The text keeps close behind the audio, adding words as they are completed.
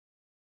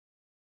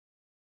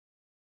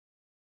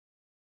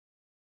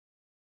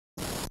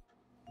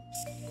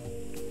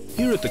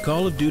Here at the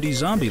Call of Duty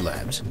Zombie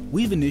Labs,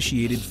 we've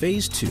initiated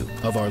Phase 2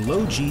 of our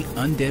low-G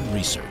undead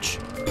research.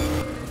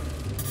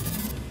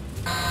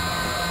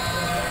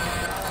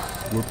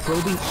 We're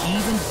probing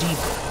even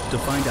deeper to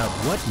find out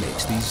what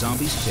makes these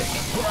zombies tick.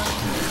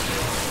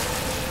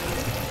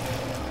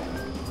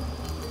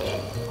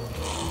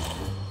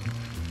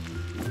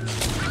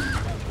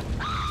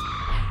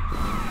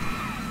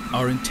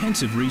 Our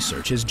intensive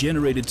research has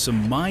generated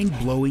some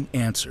mind-blowing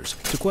answers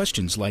to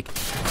questions like,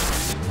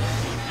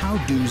 how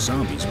do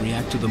zombies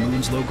react to the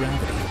moon's low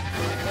gravity?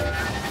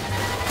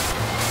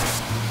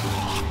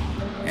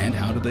 And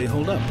how do they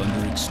hold up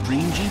under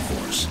extreme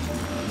G-force?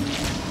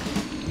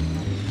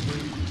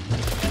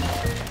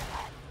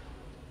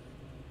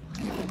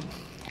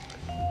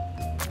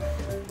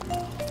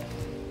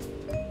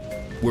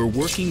 We're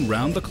working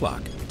round the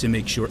clock to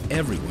make sure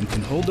everyone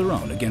can hold their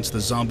own against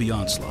the zombie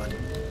onslaught.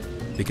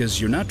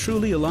 Because you're not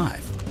truly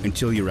alive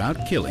until you're out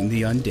killing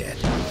the undead.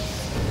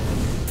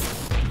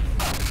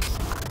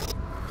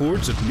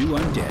 Hordes of new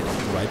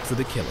undead ripe for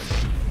the killing.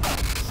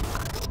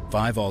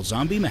 5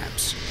 all-zombie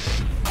maps,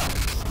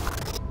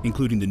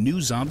 including the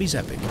new Zombies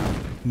epic,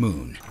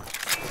 Moon.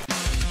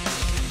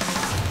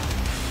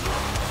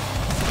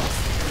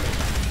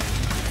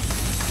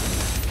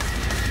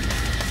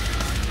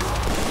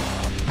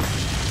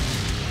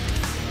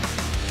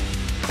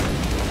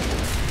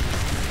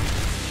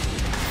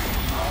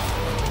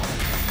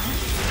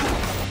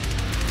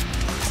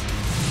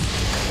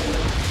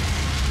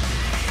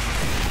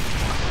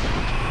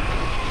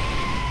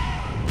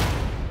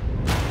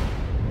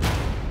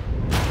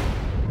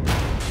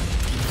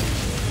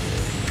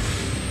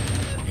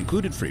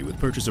 Included free with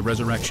purchase of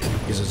Rezurrection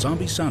is a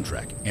zombie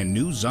soundtrack and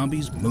new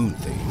Zombies Moon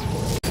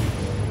theme.